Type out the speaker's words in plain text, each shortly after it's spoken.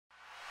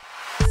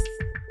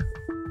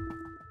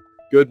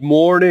Good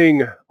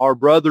morning, our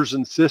brothers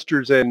and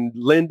sisters and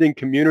lending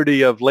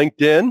community of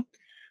LinkedIn.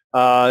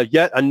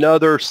 Yet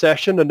another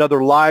session,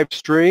 another live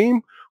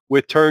stream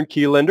with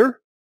TurnKey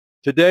Lender.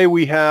 Today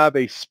we have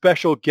a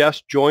special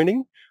guest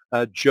joining,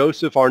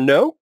 Joseph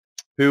Arnaud,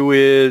 who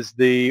is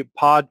the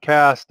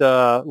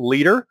podcast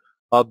leader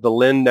of the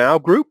Lend Now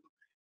group.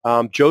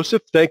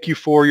 Joseph, thank you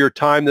for your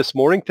time this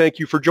morning. Thank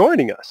you for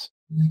joining us.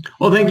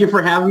 Well, thank you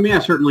for having me. I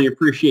certainly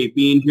appreciate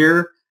being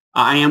here.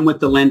 I am with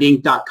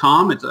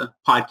thelending.com. It's a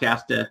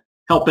podcast to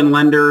helping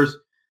lenders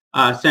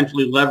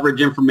essentially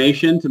leverage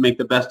information to make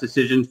the best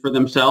decisions for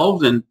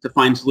themselves and to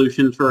find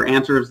solutions for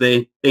answers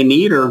they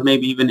need, or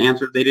maybe even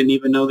answers they didn't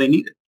even know they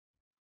needed.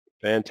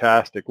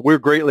 Fantastic. We're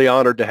greatly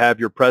honored to have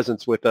your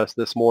presence with us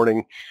this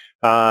morning.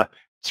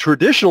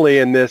 Traditionally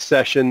in this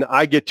session,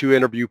 I get to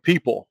interview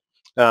people.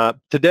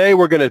 Today,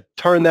 we're going to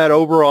turn that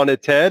over on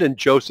its head, and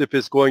Joseph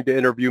is going to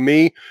interview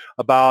me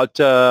about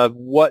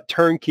what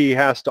TurnKey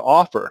has to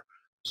offer.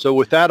 So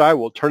with that, I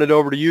will turn it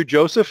over to you,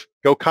 Joseph.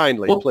 Go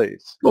kindly,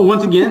 please. Well,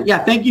 once again,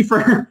 yeah, thank you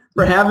for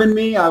having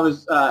me. I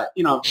was, I've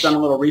done a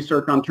little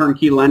research on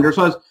TurnKey Lender,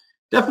 so I was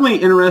definitely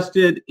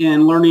interested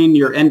in learning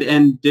your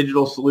end-to-end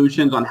digital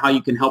solutions on how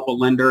you can help a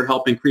lender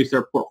help increase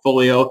their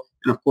portfolio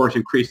and, of course,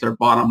 increase their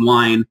bottom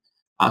line.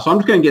 So I'm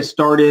just going to get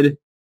started.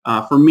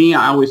 For me,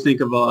 I always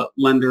think of a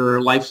lender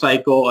life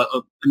cycle,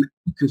 a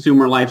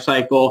consumer life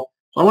cycle.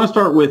 So I want to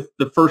start with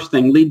the first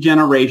thing, lead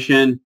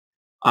generation.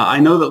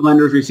 I know that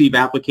lenders receive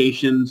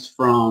applications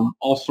from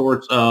all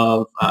sorts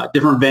of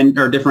different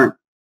different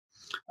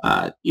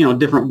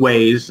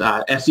ways,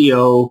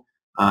 SEO,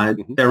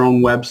 their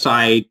own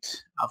website,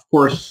 of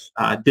course,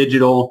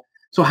 digital.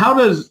 So how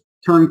does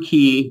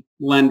TurnKey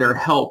Lender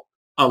help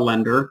a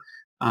lender,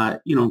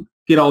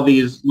 get all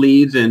these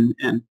leads and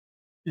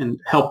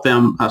help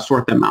them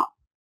sort them out?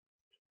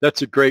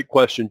 That's a great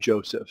question,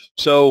 Joseph.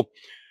 So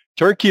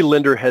TurnKey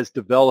Lender has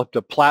developed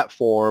a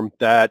platform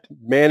that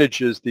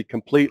manages the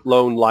complete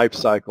loan life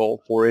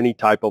cycle for any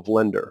type of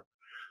lender.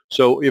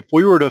 So if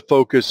we were to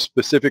focus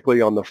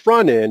specifically on the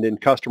front end in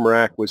customer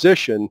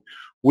acquisition,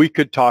 we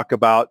could talk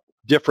about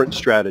different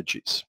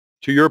strategies.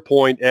 To your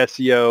point,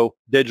 SEO,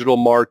 digital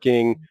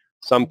marketing,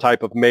 some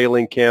type of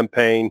mailing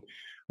campaign.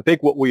 I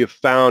think what we have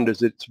found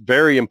is it's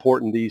very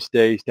important these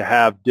days to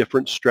have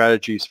different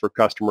strategies for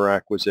customer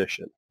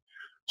acquisition.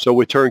 So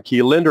with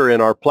TurnKey Lender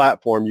in our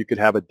platform, you could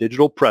have a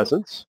digital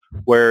presence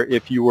where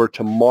if you were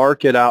to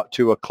market out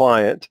to a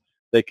client,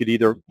 they could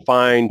either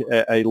find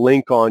a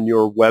link on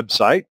your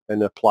website,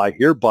 an apply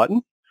here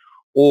button,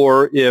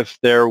 or if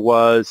there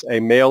was a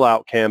mail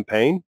out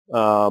campaign,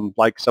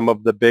 like some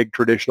of the big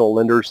traditional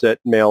lenders that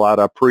mail out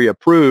a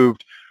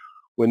pre-approved,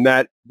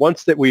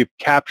 once that we've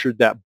captured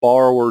that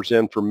borrower's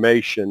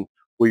information,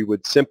 we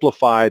would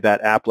simplify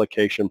that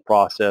application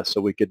process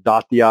so we could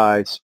dot the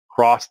I's,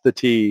 cross the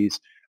T's,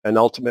 and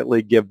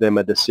ultimately give them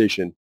a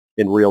decision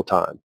in real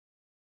time.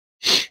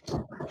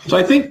 So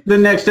I think the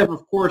next step,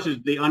 of course, is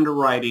the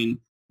underwriting.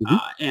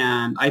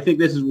 And I think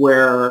this is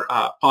where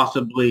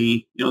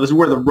possibly, this is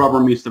where the rubber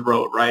meets the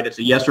road, right? It's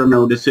a yes or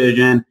no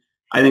decision.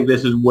 I think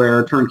this is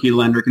where TurnKey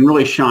Lender can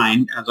really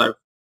shine, as I've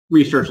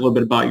researched a little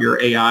bit about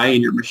your AI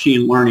and your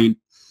machine learning.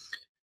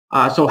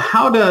 So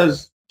how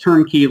does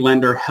TurnKey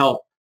Lender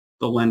help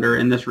the lender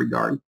in this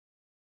regard?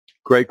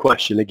 Great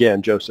question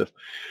again, Joseph.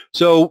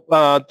 So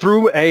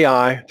through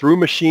AI, through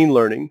machine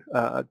learning,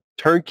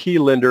 TurnKey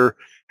Lender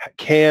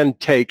can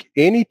take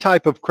any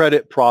type of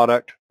credit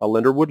product a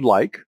lender would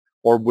like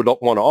or would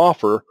want to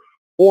offer,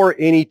 or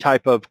any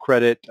type of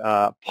credit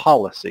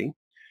policy,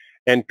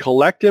 and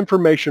collect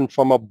information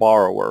from a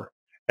borrower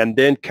and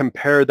then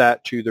compare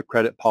that to the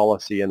credit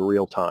policy in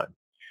real time.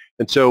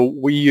 And so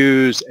we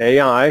use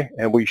AI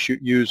and we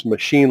use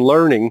machine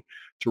learning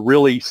to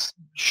really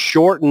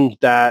shorten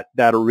that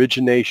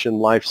origination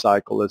life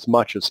cycle as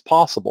much as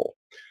possible.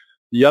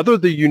 The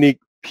unique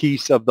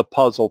piece of the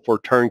puzzle for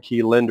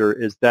TurnKey Lender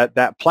is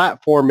that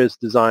platform is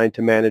designed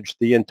to manage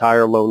the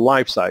entire loan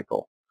life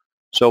cycle.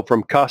 So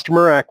from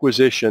customer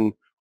acquisition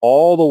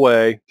all the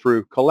way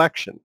through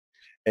collection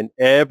and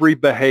every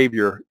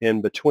behavior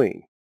in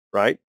between,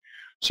 right?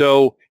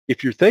 So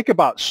if you think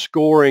about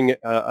scoring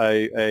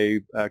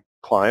a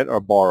client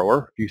or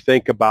borrower, you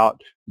think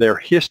about their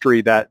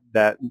history, that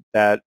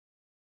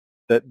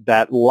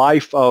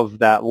life of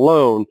that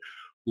loan,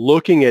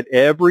 looking at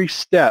every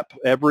step,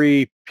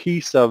 every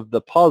piece of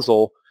the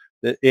puzzle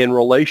that in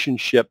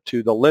relationship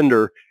to the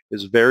lender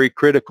is very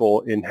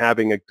critical in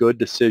having a good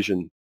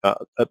decision,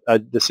 a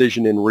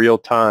decision in real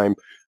time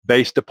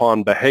based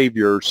upon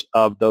behaviors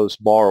of those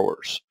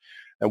borrowers.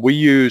 And we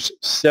use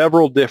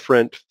several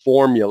different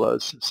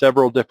formulas,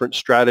 several different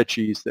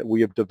strategies that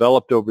we have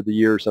developed over the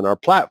years in our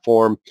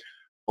platform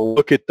to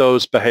look at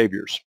those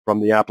behaviors from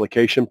the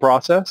application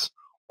process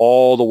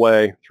all the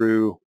way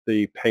through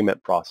the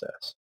payment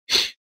process.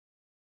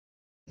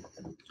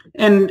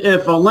 And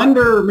if a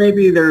lender,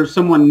 maybe there's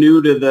someone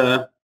new to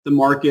the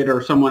market or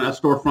a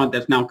storefront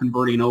that's now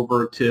converting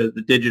over to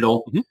the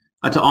digital,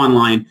 to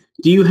online,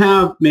 do you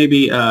have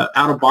maybe an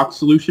out-of-box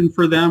solution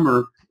for them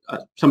or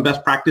some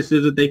best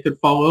practices that they could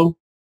follow?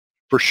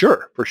 For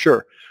sure, for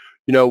sure.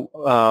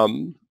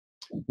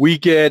 We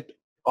get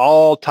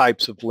all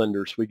types of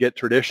lenders. We get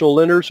traditional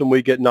lenders and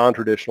we get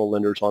non-traditional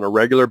lenders on a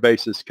regular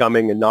basis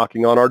coming and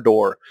knocking on our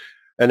door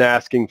and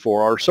asking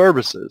for our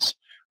services.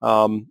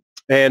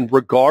 And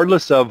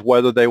regardless of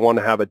whether they want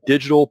to have a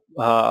digital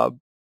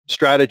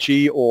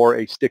strategy or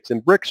a sticks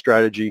and bricks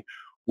strategy,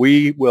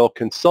 we will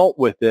consult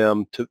with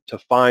them to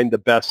find the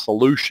best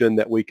solution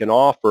that we can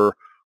offer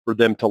for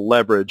them to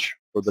leverage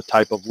for the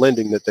type of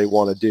lending that they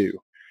want to do.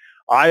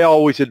 I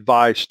always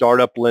advise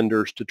startup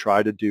lenders to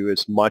try to do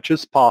as much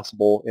as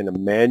possible in a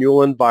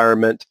manual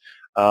environment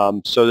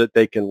so that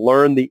they can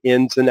learn the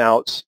ins and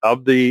outs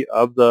of the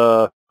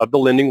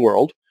lending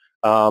world,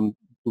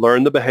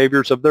 learn the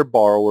behaviors of their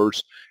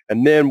borrowers,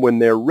 and then when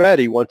they're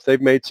ready, once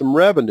they've made some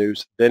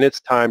revenues, then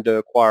it's time to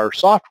acquire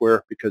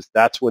software because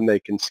that's when they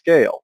can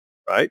scale,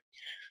 right?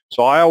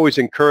 So I always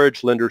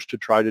encourage lenders to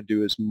try to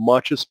do as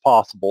much as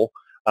possible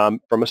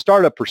from a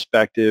startup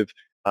perspective,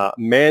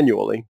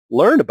 manually,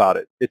 learn about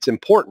it. It's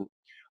important.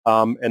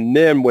 And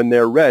then when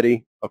they're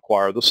ready,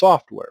 acquire the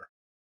software.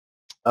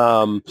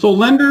 So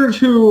lenders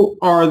who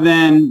are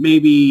then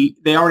maybe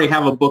they already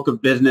have a book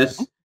of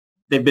business,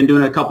 they've been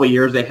doing it a couple of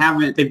years,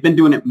 they've been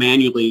doing it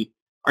manually.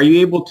 Are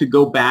you able to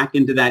go back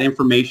into that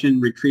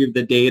information, retrieve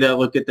the data,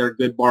 look at their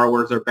good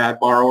borrowers, their bad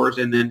borrowers,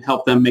 and then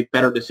help them make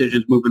better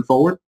decisions moving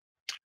forward?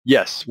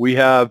 Yes, we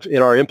have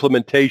in our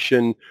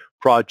implementation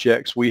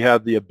projects, we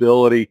have the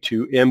ability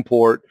to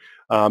import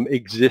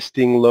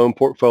existing loan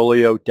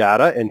portfolio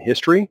data and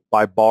history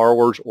by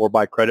borrowers or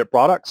by credit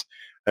products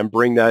and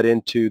bring that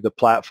into the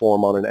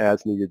platform on an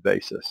as-needed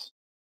basis.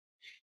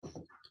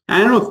 I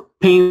don't know if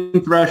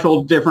pain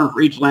threshold is different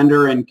for each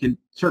lender and can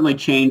certainly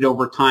change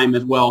over time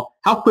as well.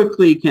 How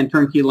quickly can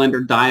TurnKey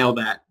lender dial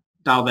that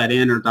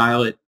in or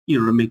dial it,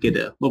 to make it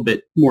a little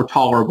bit more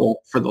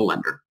tolerable for the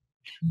lender?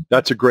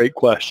 That's a great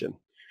question.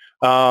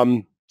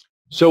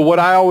 So what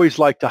I always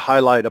like to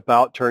highlight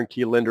about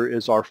TurnKey lender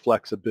is our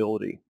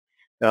flexibility.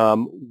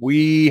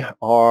 We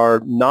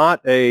are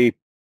not a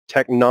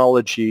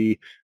technology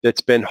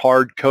that's been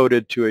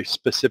hard-coded to a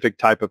specific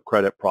type of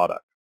credit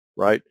product,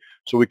 right?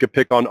 So we could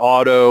pick on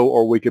auto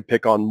or we could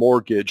pick on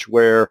mortgage,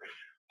 where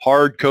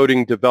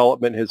hard-coding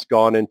development has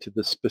gone into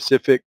the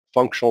specific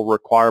functional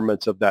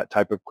requirements of that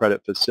type of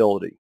credit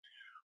facility.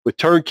 With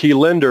TurnKey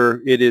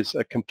lender, it is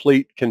a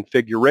complete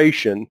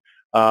configuration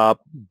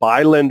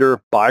by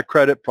lender, by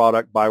credit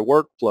product, by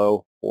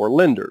workflow for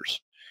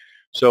lenders.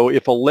 So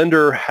if a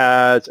lender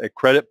has a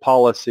credit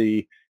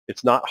policy,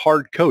 it's not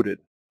hard-coded,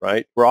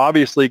 right? We're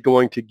obviously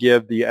going to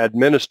give the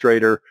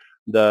administrator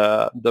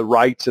the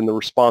rights and the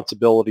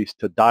responsibilities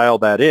to dial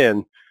that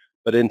in,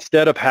 but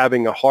instead of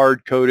having a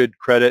hard-coded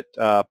credit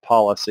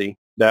policy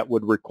that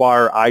would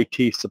require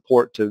IT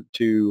support to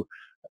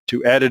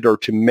edit or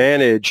to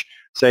manage,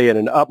 say, in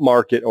an up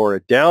market or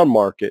a down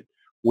market,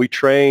 we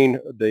train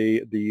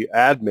the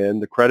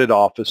admin, the credit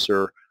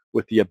officer,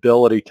 with the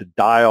ability to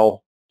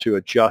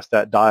adjust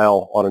that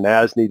dial on an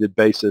as-needed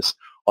basis,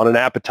 on an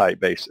appetite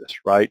basis,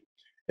 right?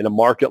 In a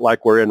market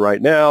like we're in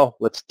right now,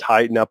 let's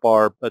tighten up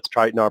our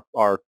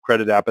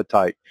credit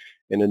appetite.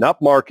 In an up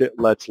market,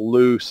 let's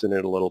loosen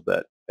it a little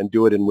bit and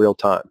do it in real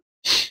time.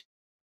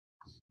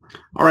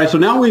 All right, so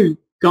now we've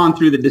gone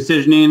through the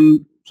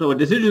decisioning. So a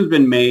decision's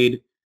been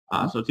made.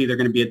 So it's either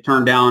going to be a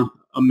turn down,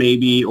 a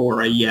maybe,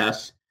 or a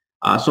yes.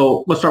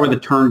 So let's start with the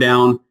turn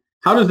down.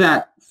 How does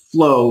that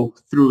flow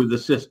through the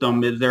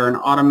system? Is there an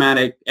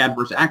automatic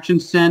adverse action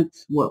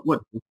sent?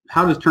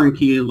 How does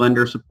TurnKey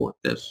lender support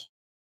this?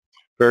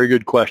 Very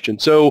good question.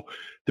 So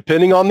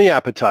depending on the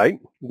appetite,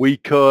 we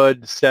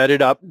could set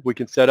it up. We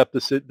can set up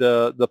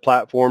the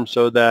platform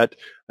so that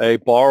a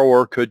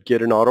borrower could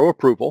get an auto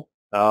approval,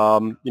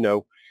 or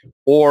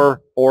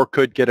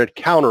could get a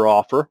counter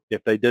offer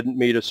if they didn't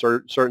meet a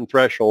certain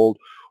threshold,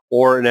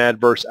 or an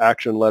adverse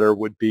action letter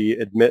would be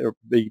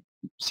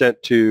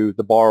sent to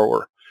the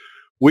borrower.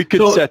 We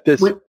could set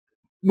this.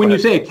 When you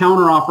say a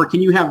counter offer,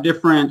 can you have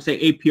different,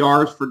 say,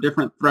 APRs for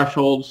different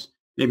thresholds,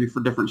 maybe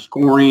for different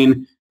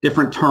scoring,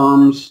 different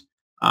terms,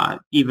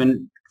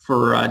 even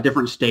for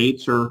different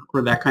states or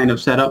that kind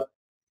of setup?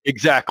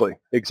 Exactly.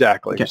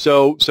 Okay.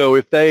 So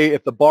if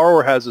the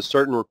borrower has a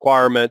certain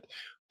requirement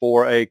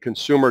for a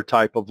consumer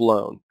type of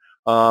loan,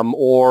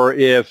 or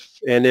if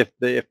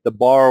the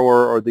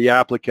borrower or the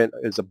applicant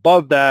is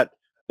above that,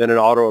 then an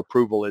auto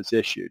approval is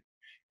issued.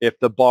 If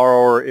the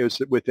borrower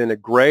is within a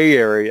gray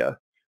area,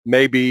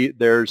 maybe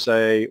there's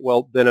then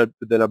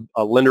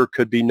a lender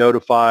could be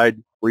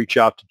notified, reach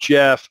out to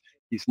Jeff.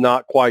 He's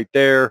not quite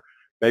there.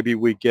 Maybe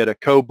we get a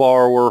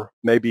co-borrower.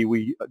 Maybe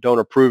we don't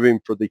approve him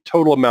for the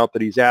total amount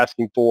that he's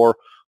asking for,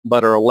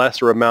 but are a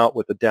lesser amount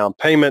with a down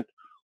payment,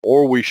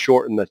 or we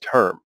shorten the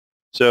term.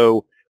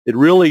 So it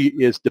really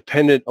is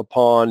dependent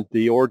upon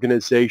the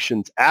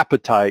organization's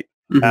appetite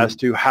as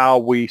to how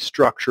we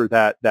structure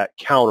that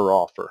counter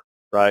offer,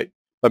 right?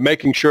 But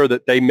making sure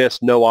that they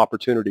miss no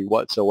opportunity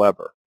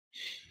whatsoever.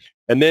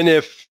 And then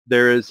if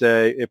the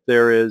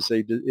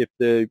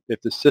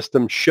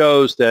system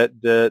shows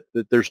that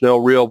there's no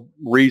real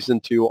reason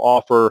to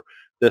offer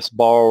this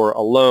borrower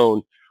a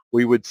loan,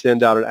 we would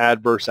send out an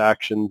adverse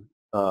action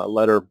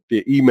letter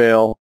via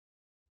email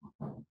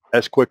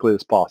as quickly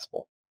as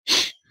possible.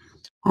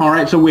 All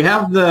right, so we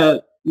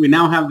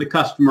now have the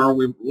customer.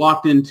 We've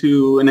locked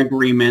into an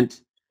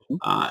agreement.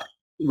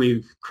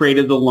 We've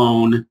created the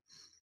loan.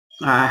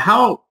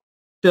 How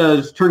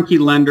does TurnKey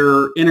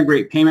Lender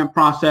integrate payment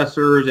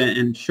processors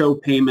and show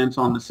payments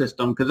on the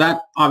system? Because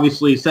that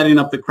obviously setting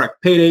up the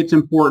correct pay date's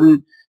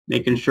important,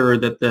 making sure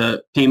that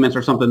the payments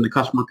are something the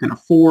customer can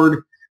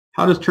afford.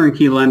 How does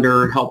TurnKey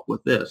Lender help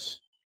with this?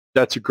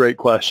 That's a great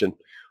question.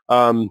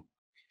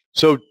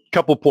 So a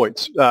couple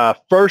points.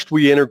 First,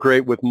 we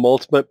integrate with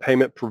multiple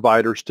payment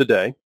providers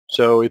today.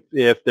 So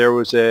if there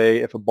was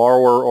if a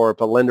borrower or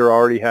if a lender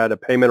already had a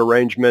payment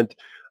arrangement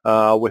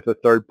with a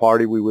third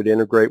party, we would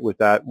integrate with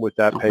that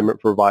payment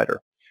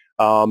provider.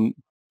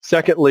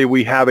 Secondly,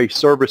 we have a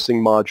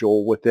servicing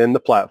module within the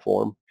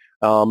platform,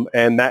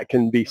 and that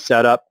can be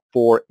set up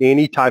for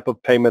any type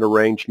of payment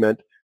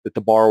arrangement that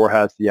the borrower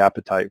has the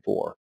appetite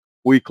for.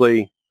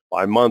 Weekly,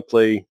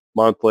 bi-monthly,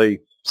 monthly,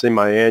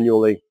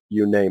 semi-annually,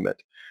 you name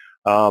it.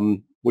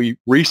 We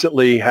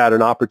recently had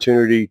an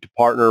opportunity to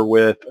partner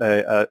with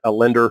a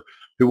lender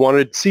who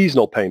wanted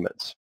seasonal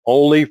payments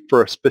only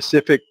for a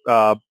specific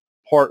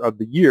part of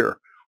the year.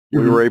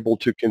 We were able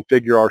to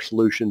configure our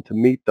solution to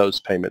meet those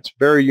payments.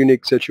 Very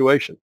unique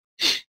situation.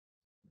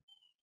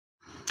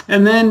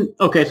 And then,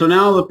 okay, so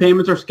now the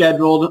payments are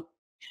scheduled.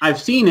 I've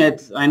seen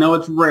it. I know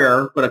it's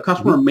rare, but a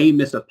customer may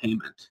miss a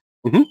payment.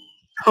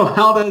 So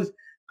how does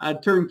a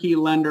TurnKey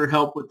Lender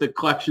help with the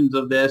collections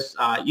of this?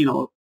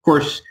 Of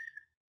course,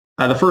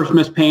 the first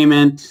missed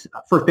payment,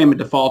 first payment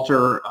defaults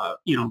are,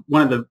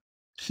 one of the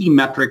key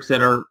metrics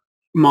that are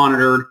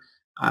monitored.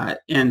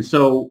 And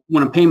so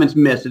when a payment's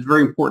missed, it's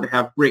very important to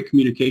have great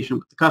communication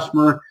with the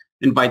customer,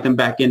 invite them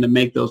back in to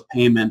make those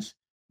payments.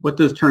 What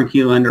does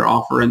TurnKey Lender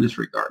offer in this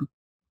regard?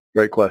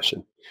 Great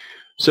question.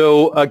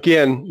 So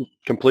again,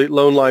 complete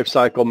loan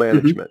lifecycle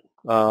management.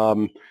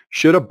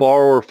 Should a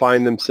borrower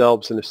find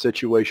themselves in a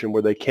situation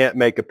where they can't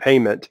make a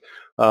payment,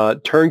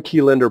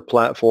 TurnKey Lender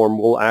platform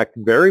will act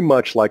very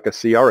much like a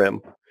CRM,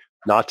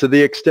 not to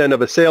the extent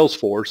of a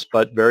Salesforce,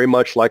 but very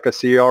much like a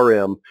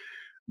CRM,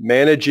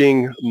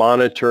 managing,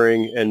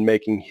 monitoring, and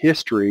making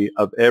history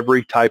of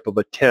every type of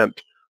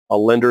attempt a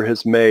lender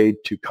has made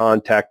to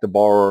contact the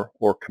borrower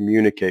or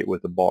communicate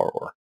with the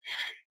borrower.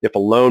 If a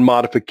loan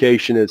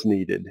modification is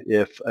needed,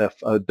 if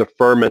a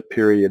deferment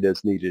period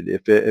is needed,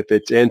 if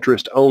it's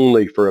interest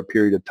only for a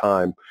period of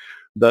time,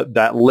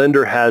 that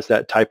lender has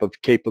that type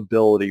of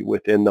capability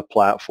within the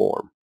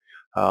platform.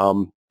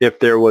 If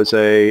there was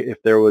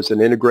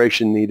an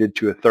integration needed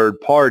to a third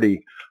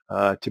party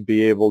to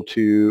be able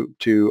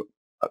to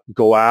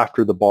go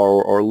after the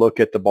borrower or look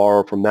at the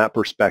borrower from that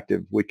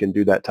perspective, we can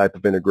do that type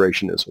of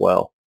integration as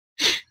well.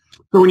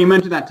 So when you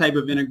mentioned that type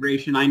of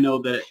integration, I know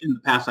that in the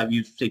past I've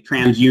used, say,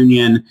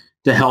 TransUnion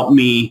to help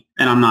me,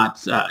 and I'm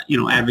not,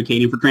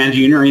 advocating for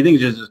TransUnion or anything.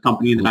 It's just a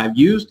company that I've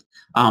used.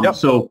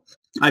 So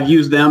I've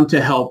used them to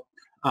help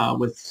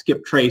with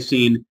skip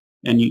tracing,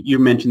 and you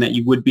mentioned that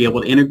you would be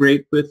able to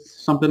integrate with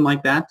something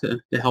like that to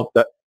help.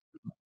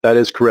 That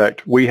is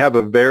correct. We have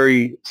a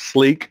very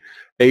sleek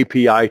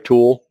API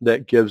tool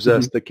that gives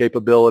us the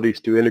capabilities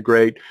to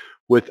integrate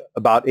with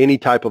about any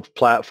type of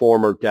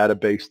platform or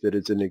database that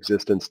is in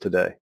existence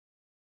today.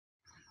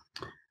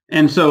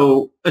 And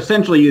so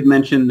essentially you'd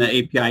mentioned the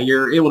API.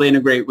 You're able to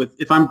integrate with,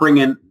 if I'm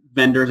bringing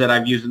vendors that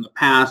I've used in the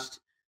past,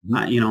 and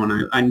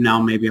I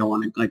now maybe I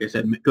want to, like I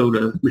said, go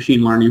to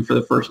machine learning for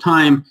the first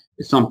time,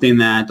 it's something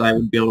that I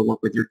would be able to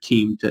work with your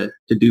team to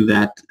do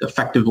that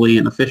effectively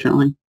and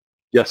efficiently.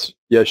 Yes,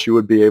 you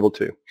would be able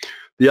to.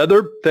 The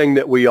other thing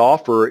that we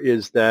offer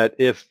is that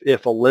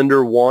if a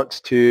lender wants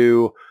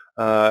to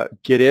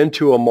get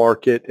into a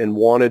market and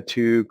wanted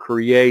to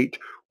create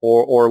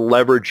or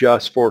leverage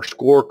us for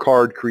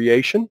scorecard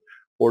creation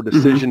or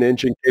decision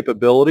engine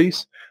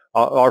capabilities,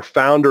 our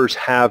founders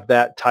have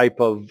that type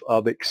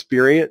of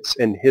experience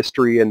and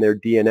history in their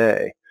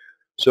DNA.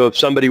 So if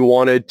somebody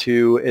wanted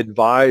to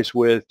advise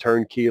with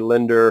TurnKey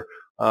Lender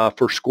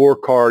for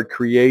scorecard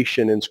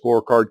creation and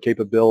scorecard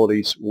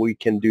capabilities, we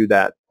can do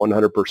that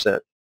 100%.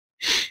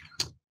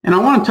 And I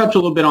want to touch a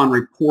little bit on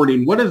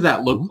reporting. What does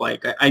that look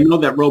like? I know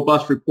that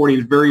robust reporting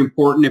is very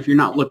important. If you're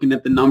not looking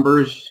at the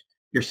numbers,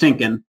 you're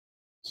sinking.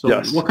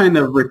 So what kind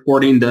of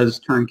reporting does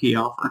TurnKey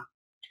offer?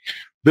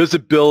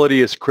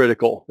 Visibility is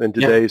critical in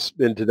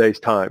today's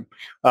time.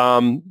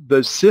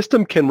 The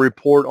system can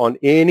report on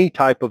any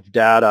type of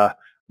data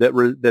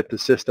that the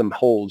system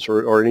holds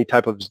or any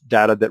type of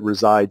data that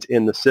resides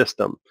in the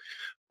system.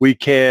 We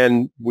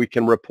can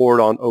report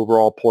on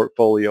overall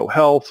portfolio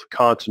health,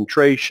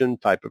 concentration,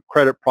 type of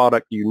credit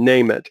product, you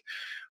name it.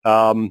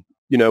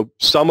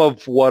 Some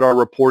of what our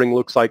reporting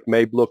looks like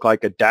may look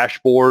like a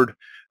dashboard,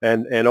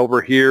 and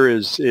over here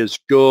is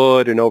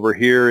good, and over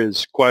here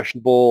is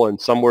questionable,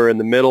 and somewhere in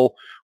the middle.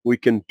 We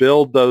can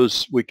build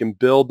those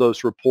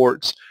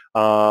reports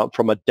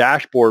from a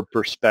dashboard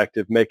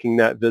perspective, making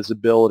that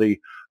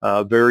visibility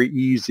very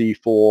easy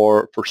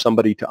for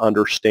somebody to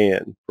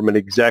understand from an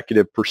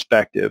executive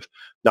perspective,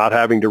 not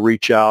having to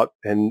reach out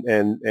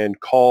and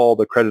call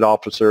the credit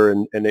officer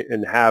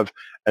and have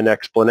an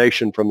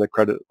explanation from the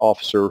credit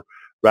officer,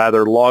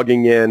 rather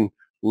logging in,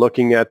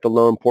 looking at the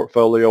loan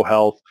portfolio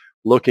health,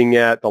 looking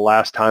at the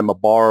last time a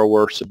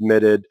borrower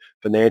submitted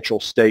financial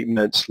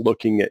statements,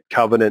 looking at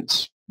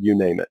covenants, you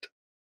name it.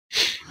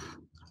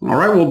 All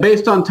right. Well,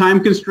 based on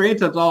time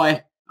constraints, that's all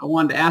I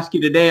wanted to ask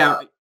you today.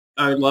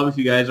 I would love if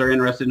you guys are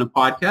interested in a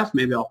podcast.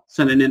 Maybe I'll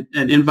send an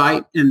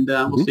invite, and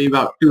we'll see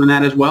about doing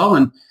that as well.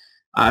 And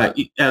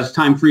as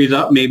time frees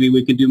up, maybe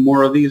we can do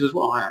more of these as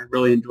well. I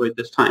really enjoyed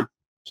this time.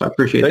 So I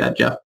appreciate that,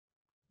 Jeff.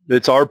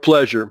 It's our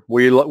pleasure.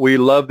 We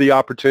love the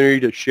opportunity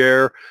to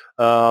share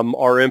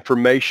our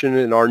information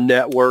and our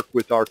network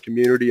with our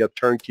community of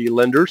turnkey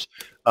lenders.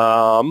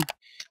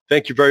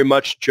 Thank you very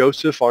much,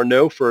 Joseph,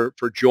 Arnaud, for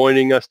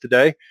joining us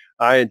today.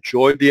 I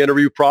enjoyed the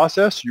interview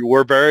process. You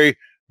were very,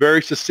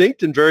 very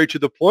succinct and very to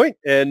the point,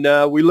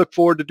 and we look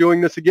forward to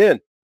doing this again.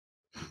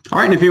 All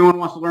right, and if anyone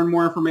wants to learn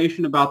more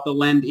information about the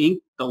Lend Inc.,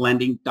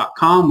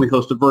 thelendinc.com, we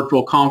host a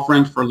virtual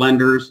conference for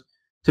lenders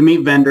to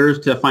meet vendors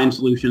to find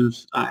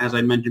solutions, as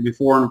I mentioned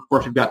before. And of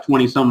course, we've got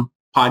 20-some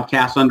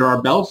podcasts under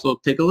our belt, so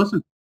take a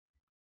listen.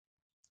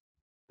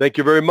 Thank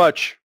you very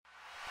much.